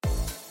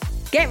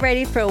Get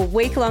ready for a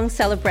week-long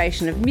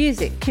celebration of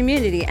music,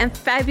 community and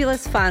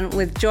fabulous fun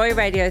with Joy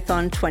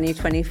Radiothon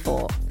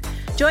 2024.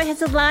 Joy has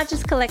the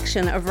largest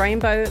collection of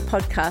rainbow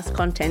podcast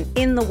content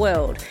in the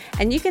world,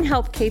 and you can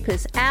help keep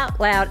us out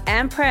loud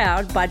and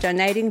proud by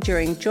donating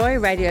during Joy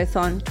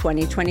Radiothon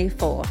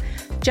 2024.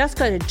 Just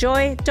go to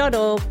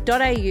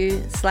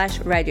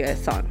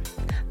joy.org.au/radiothon.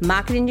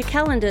 Mark it in your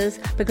calendars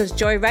because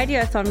Joy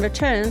Radiothon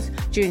returns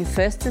June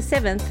 1st to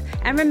 7th,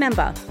 and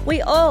remember,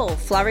 we all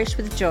flourish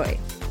with joy.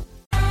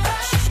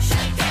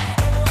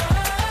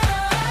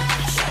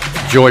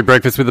 Joy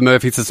breakfast with the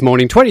Murphys this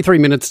morning, 23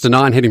 minutes to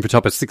 9, heading for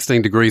top of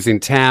 16 degrees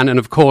in town. And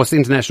of course,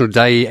 International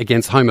Day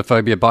against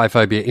homophobia,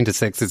 biphobia,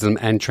 intersexism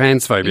and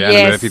transphobia. Yes,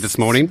 Anna Murphy this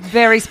morning.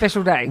 Very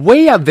special day.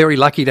 We are very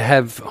lucky to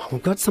have,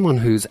 we've got someone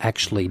who's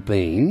actually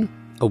been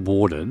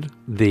awarded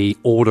the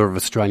Order of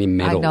Australian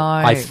Medal.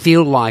 I know. I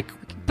feel like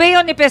Be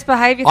on your best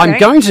behaviour. I'm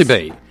going to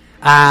be.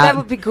 That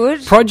would be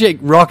good.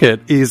 Project Rocket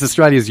is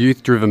Australia's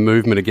youth-driven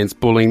movement against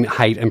bullying,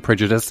 hate and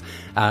prejudice,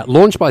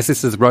 launched by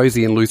sisters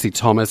Rosie and Lucy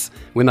Thomas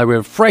when they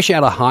were fresh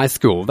out of high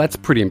school. That's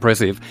pretty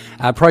impressive.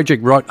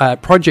 Project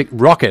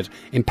Rocket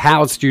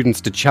empowers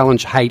students to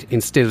challenge hate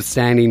instead of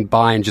standing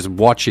by and just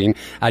watching.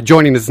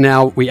 Joining us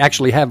now, we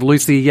actually have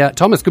Lucy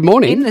Thomas. Good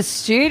morning. In the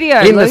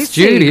studio, In Lucy. the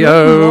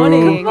studio. Good morning.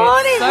 Good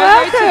morning, So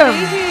welcome. great to be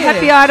here.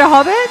 Happy Ida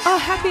Hobbit. Oh,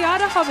 happy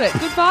Ida Hobbit.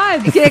 Good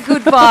vibes. Yeah,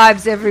 good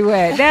vibes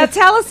everywhere. Now,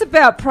 tell us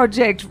about Project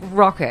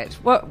Rocket.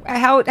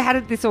 How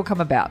did this all come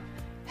about?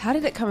 How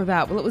did it come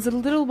about? Well, it was a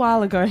little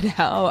while ago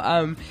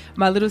now.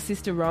 My little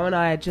sister Ro and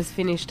I had just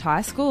finished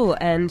high school,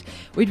 and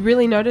we'd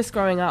really noticed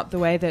growing up the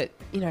way that,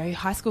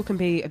 high school can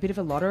be a bit of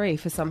a lottery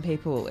for some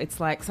people. It's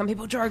like some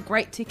people draw a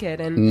great ticket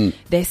and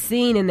they're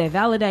seen and they're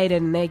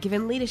validated and they're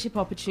given leadership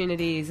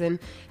opportunities and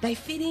they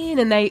fit in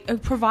and they are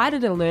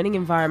provided a learning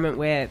environment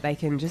where they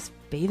can just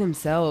be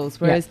themselves.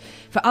 Whereas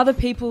for other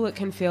people, it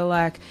can feel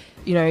like,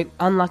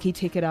 unlucky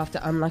ticket after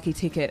unlucky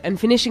ticket. And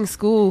finishing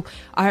school,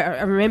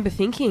 I remember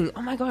thinking,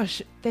 oh my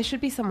gosh, there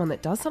should be someone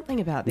that does something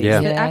about this.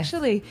 Yeah. That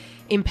actually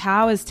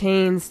empowers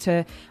teens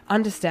to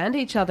understand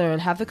each other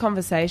and have the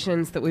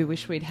conversations that we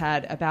wish we'd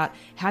had about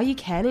how you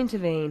can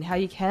intervene, how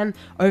you can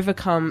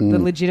overcome the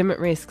legitimate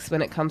risks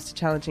when it comes to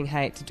challenging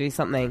hate to do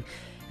something.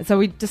 And so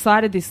we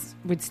decided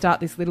we'd start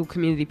this little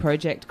community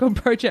project called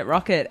Project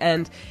Rocket,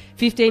 and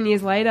 15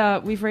 years later,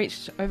 we've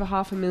reached over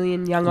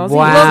 500,000 young Aussies.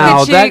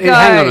 Wow, Look at you go.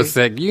 hang on a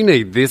sec. You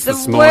need this The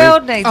morning.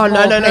 world needs Oh,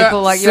 no, more no.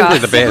 people like you. Simply are.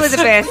 the best.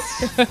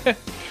 Simply the best.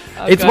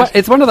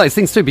 It's one of those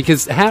things too,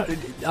 because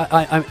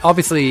I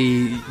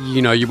obviously,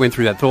 you went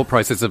through that thought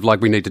process of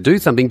we need to do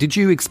something. Did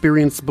you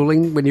experience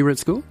bullying when you were at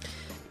school?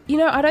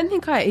 I don't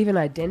think I even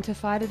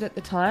identified it at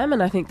the time,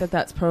 and I think that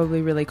that's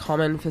probably really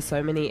common for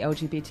so many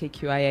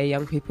LGBTQIA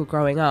young people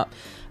growing up.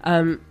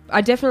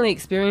 I definitely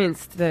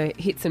experienced the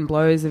hits and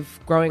blows of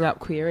growing up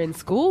queer in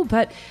school,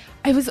 but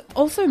it was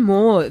also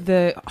more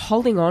the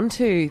holding on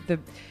to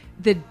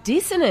the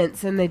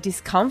dissonance and the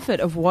discomfort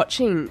of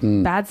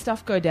watching bad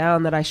stuff go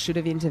down that I should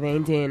have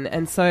intervened in.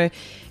 And so,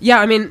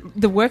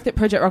 the work that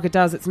Project Rocket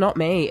does, it's not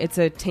me. It's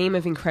a team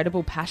of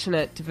incredible,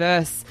 passionate,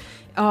 diverse,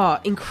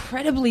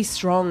 incredibly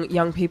strong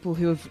young people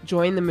who have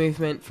joined the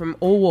movement from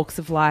all walks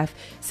of life,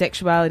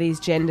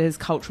 sexualities, genders,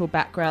 cultural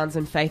backgrounds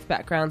and faith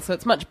backgrounds. So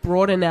it's much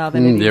broader now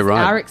than it is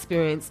our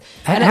experience.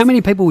 How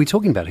many people are we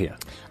talking about here?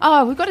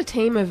 Oh, we've got a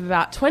team of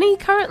about 20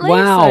 currently.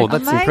 Wow, so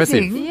that's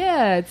amazing. impressive.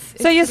 yeah.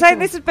 It's So you're pretty saying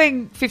cool. this has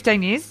been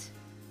 15 years?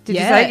 Did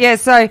you Yeah. say? Yeah,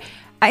 so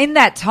in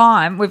that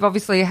time, we've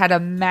obviously had a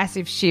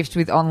massive shift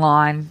with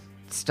online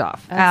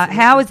stuff.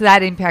 How is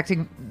that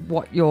impacting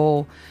what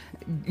you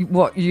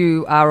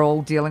are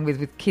all dealing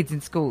with kids in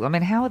school? I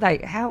mean, how do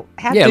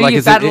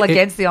you battle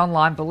against the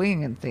online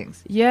bullying and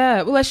things?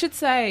 Yeah, well, I should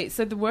say,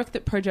 so the work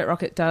that Project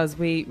Rocket does,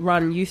 we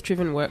run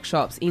youth-driven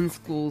workshops in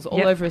schools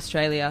all over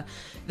Australia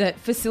that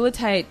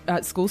facilitate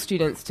school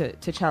students to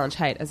challenge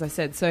hate, as I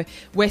said. So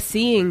we're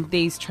seeing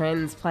these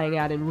trends playing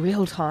out in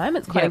real time.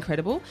 It's quite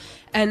incredible.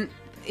 And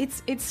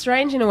it's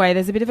strange in a way.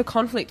 There's a bit of a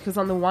conflict because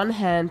on the one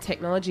hand,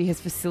 technology has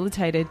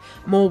facilitated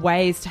more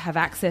ways to have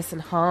access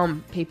and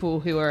harm people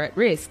who are at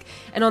risk.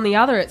 And on the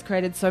other, it's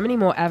created so many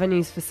more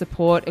avenues for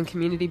support and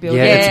community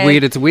building. Yeah, it's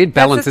weird. It's a weird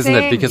balance, isn't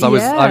it? Because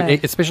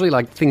especially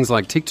things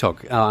like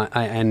TikTok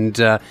and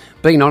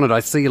being on it,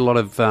 I see a lot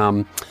of...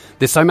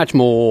 there's so much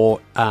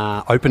more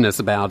openness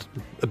about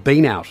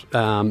being out,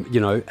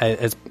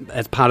 as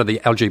part of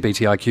the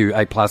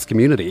LGBTIQA+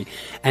 community.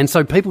 And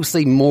so people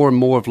see more and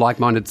more of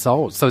like-minded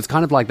souls. So it's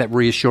kind of like that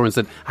reassurance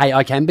that, hey,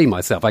 I can be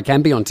myself. I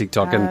can be on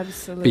TikTok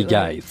and be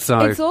gay. So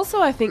it's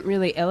also, I think,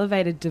 really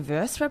elevated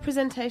diverse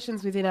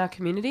representations within our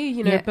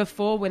community.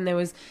 Before, when there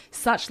was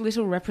such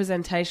little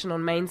representation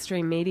on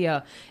mainstream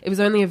media, it was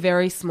only a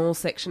very small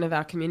section of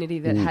our community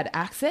that had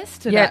access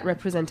to that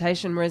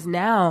representation. Whereas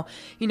now,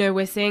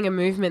 we're seeing a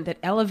movement that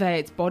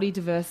elevates body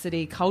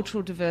diversity,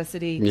 cultural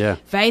diversity,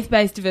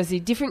 faith-based diversity,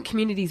 different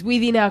communities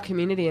within our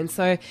community. And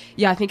so,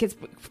 I think it's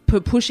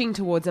pushing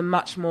towards a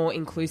much more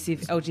inclusive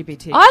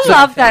LGBT. I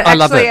love that, I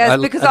love actually,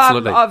 that. because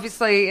absolutely. I'm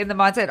obviously in the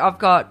mindset I've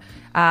got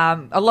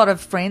a lot of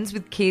friends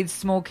with kids,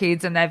 small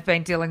kids, and they've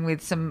been dealing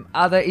with some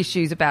other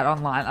issues about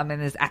online. I mean,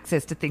 there's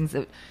access to things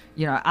that,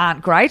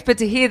 aren't great, but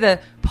to hear the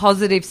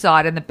positive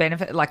side and the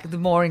benefit, like the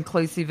more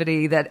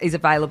inclusivity that is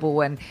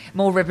available and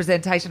more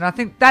representation, I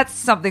think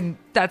that's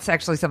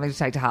actually something to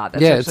take to heart.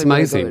 That's it's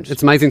amazing.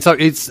 It's amazing. So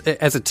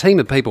as a team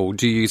of people,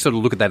 do you sort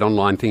of look at that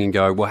online thing and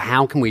go, well,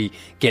 how can we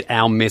get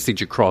our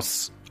message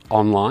across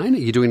online? Are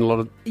you doing a lot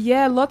of...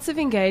 Yeah, lots of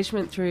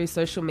engagement through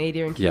social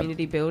media and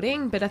community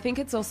building, but I think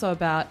it's also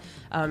about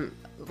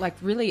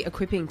really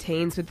equipping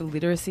teens with the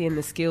literacy and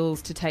the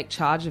skills to take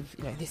charge of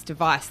this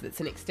device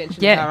that's an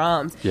extension of our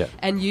arms,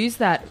 and use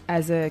that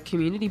as a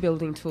community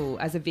building tool,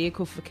 as a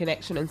vehicle for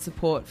connection and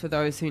support for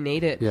those who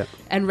need it.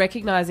 And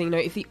recognizing,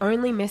 if the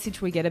only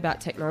message we get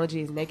about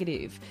technology is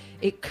negative,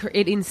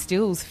 it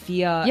instills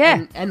fear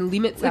and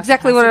limits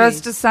exactly what I was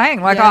just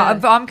saying. Like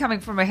I'm coming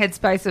from a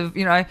headspace of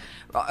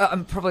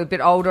I'm probably a bit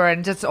older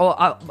and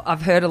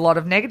I've heard a lot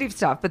of negative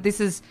stuff, but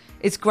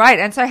it's great.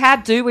 And so how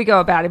do we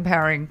go about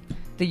empowering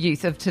the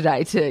youth of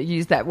today to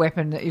use that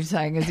weapon that you're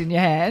saying is in your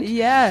hand?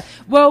 Yeah.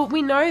 Well,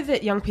 we know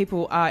that young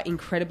people are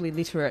incredibly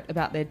literate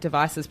about their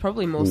devices,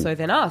 probably more so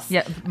than us.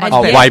 Yeah.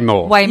 Way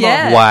more. Way more.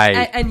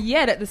 Way. And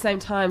yet, at the same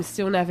time,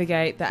 still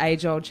navigate the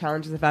age-old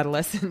challenges of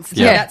adolescence. So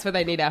that's where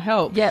they need our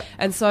help. Yep.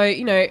 And so,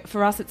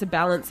 for us, it's a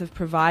balance of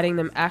providing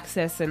them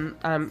access and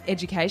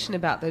education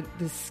about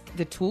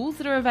the tools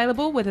that are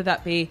available, whether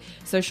that be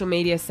social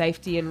media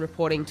safety and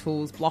reporting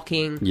tools,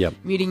 blocking,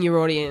 muting your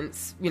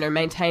audience,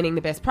 maintaining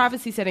the best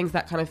privacy settings,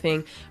 that kind of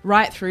thing,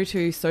 right through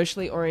to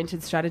socially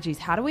oriented strategies.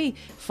 How do we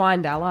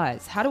find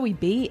allies? How do we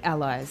be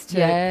allies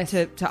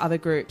to other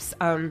groups?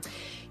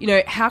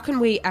 How can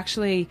we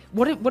actually,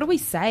 what do we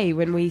say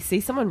when we see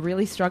someone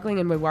really struggling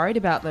and we're worried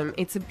about them?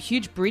 It's a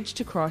huge bridge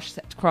to cross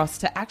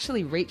to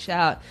actually reach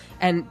out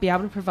and be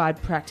able to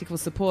provide practical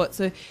support.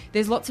 So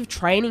there's lots of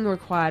training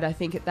required, I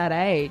think, at that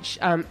age.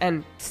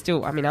 And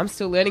still, I'm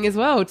still learning as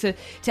well to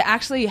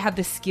actually have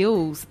the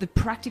skills, the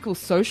practical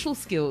social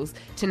skills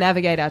to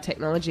navigate our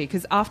technology.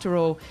 Because after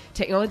all,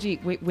 technology,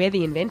 we're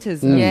the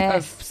inventors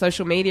of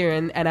social media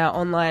and our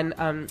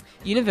online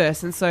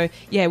universe. And so,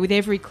 with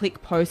every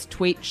click, post,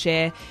 tweet,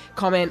 share,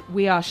 comment,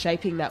 we are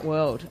shaping that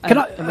world. Can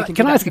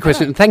I ask a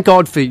question? Thank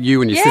God for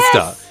you and your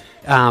sister.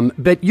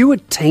 But you were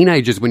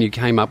teenagers when you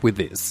came up with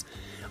this.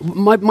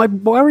 My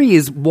worry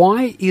is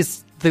why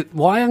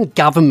aren't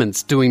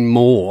governments doing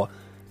more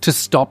to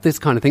stop this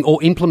kind of thing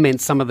or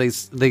implement some of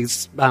these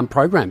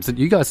programs that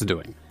you guys are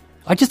doing?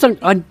 I just don't.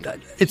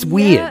 It's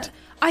weird.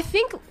 I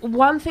think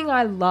one thing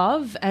I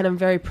love and I'm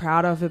very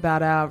proud of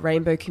about our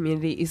rainbow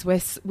community is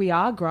we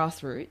are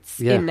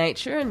grassroots in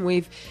nature, and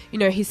we've,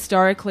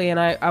 historically, and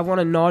I want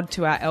to nod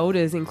to our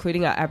elders,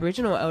 including our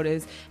Aboriginal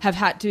elders, have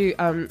had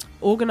to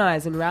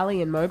organise and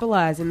rally and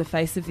mobilise in the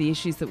face of the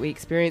issues that we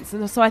experience.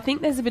 And so I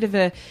think there's a bit of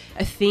a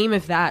theme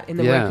of that in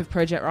the work of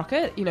Project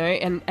Rocket,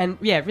 and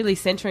really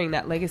centering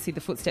that legacy,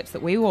 the footsteps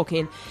that we walk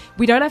in.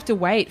 We don't have to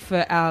wait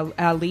for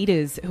our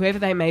leaders, whoever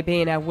they may be,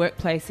 in our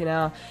workplace, in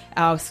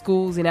our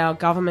schools, in our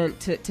government,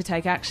 to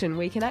take action.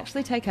 We can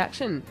actually take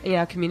action in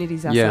our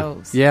communities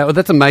ourselves. Yeah, well,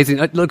 that's amazing.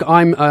 Look,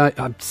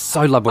 I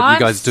so love what you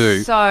guys do.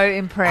 I'm so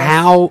impressed.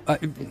 How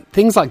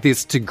things like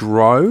this to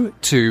grow,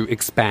 to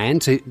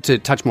expand, to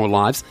touch more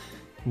lives.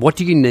 What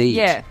do you need?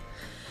 Yeah.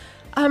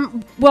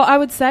 Well, I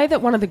would say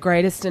that one of the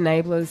greatest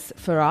enablers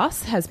for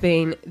us has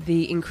been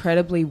the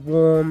incredibly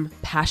warm,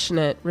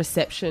 passionate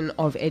reception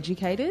of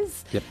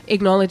educators,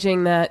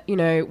 acknowledging that,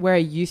 we're a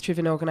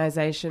youth-driven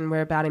organisation,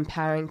 we're about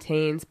empowering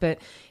teens, but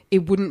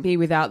it wouldn't be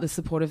without the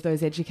support of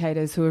those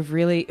educators who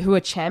are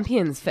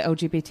champions for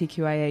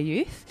LGBTQIA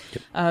youth.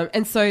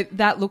 And so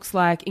that looks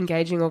like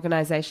engaging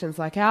organisations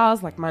like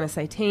ours, like Minus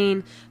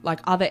 18, like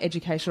other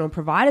educational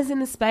providers in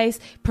the space,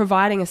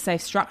 providing a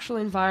safe structural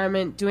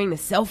environment, doing the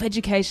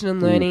self-education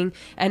and learning,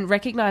 and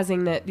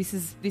recognising that this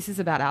is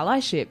about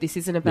allyship. This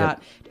isn't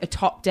about a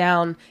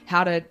top-down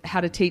how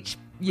to teach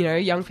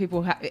young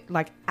people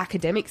like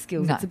academic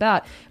skills. No. It's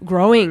about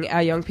growing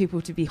our young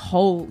people to be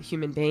whole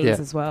human beings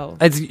as well.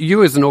 As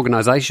you as an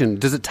organisation,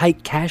 does it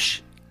take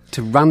cash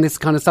to run this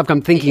kind of stuff?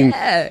 I'm thinking,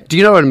 do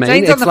you know what I mean?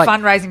 Jane's on the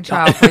fundraising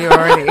trail for you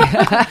already.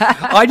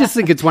 I just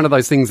think it's one of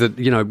those things that,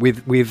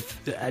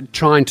 with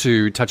trying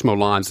to touch more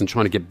lives and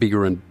trying to get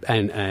bigger and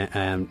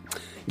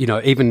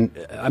even,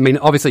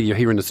 obviously you're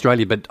here in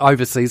Australia, but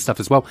overseas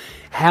stuff as well.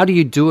 How do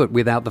you do it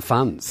without the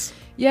funds?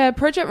 Yeah,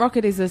 Project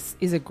Rocket is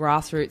a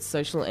grassroots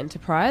social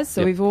enterprise.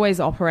 So we've always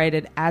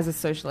operated as a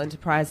social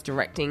enterprise,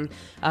 directing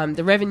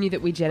the revenue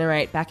that we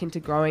generate back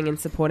into growing and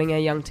supporting our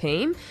young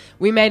team.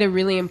 We made a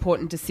really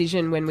important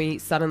decision when we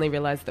suddenly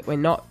realised that we're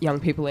not young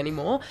people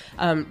anymore,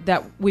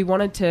 that we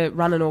wanted to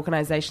run an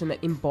organisation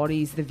that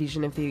embodies the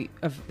vision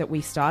that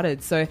we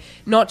started. So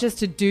not just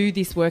to do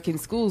this work in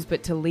schools,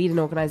 but to lead an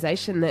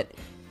organisation that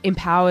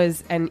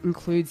empowers and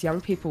includes young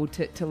people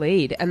to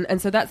lead.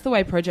 And so that's the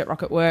way Project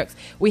Rocket works.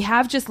 We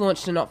have just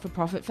launched a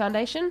not-for-profit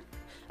foundation,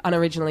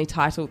 unoriginally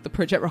titled the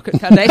Project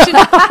Rocket Foundation.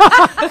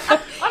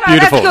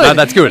 Beautiful.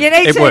 That's good.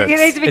 It works. You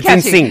need to be it's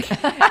catchy. in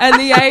sync. And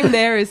the aim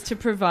there is to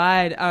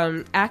provide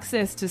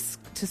access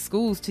to to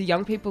schools, to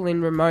young people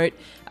in remote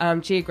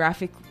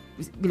geographic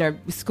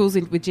schools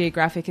with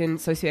geographic and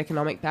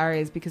socioeconomic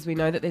barriers, because we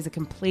know that there's a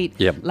complete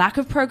lack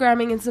of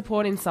programming and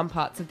support in some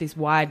parts of this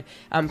wide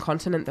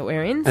continent that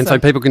we're in. And so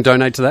people can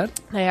donate to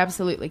that? They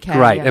absolutely can.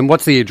 Great. Yeah. And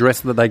what's the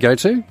address that they go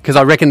to? Because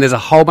I reckon there's a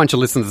whole bunch of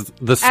listeners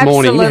this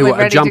morning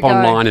who jump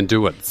online and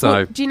do it. So,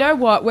 well, do you know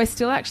what? We're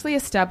still actually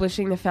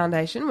establishing the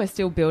foundation. We're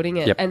still building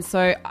it. And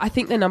so I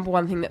think the number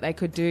one thing that they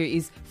could do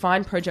is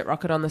find Project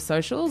Rocket on the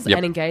socials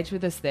and engage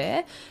with us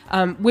there.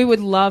 We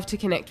would love to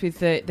connect with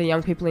the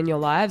young people in your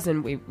lives,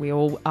 and we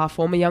all are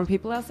former young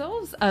people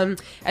ourselves. And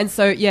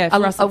so,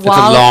 for us... A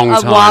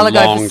while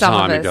ago for some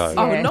of us. Yeah.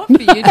 Oh, not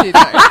for you two,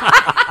 though.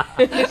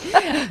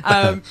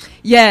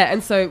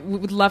 And so we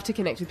would love to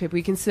connect with people.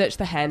 You can search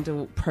the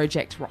handle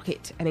Project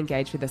Rocket and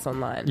engage with us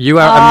online. You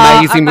are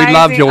amazing. We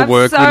love your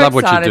work. We love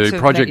what you do.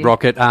 Project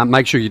Rocket.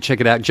 Make sure you check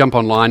it out. Jump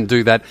online,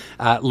 do that.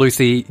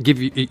 Lucy,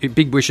 give you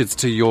big wishes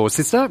to your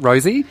sister,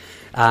 Rosie.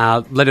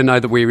 Let her know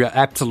that we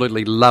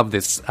absolutely love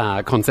this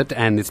concept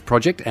and this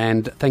project,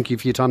 and thank you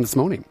for your time this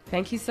morning.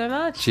 Thank you so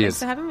much. Cheers. Thanks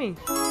for having me.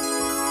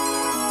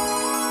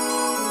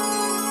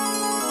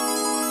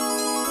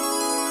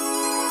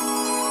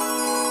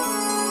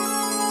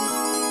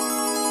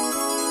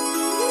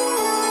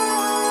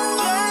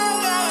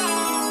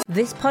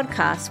 This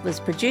podcast was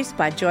produced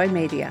by Joy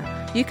Media.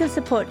 You can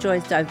support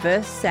Joy's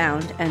diverse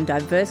sound and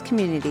diverse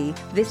community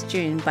this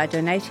June by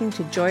donating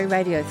to Joy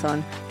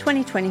Radiothon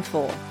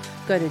 2024.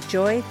 Go to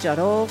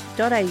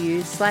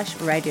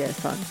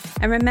joy.org.au/radiothon.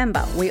 And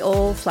remember, we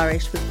all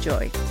flourish with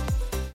joy.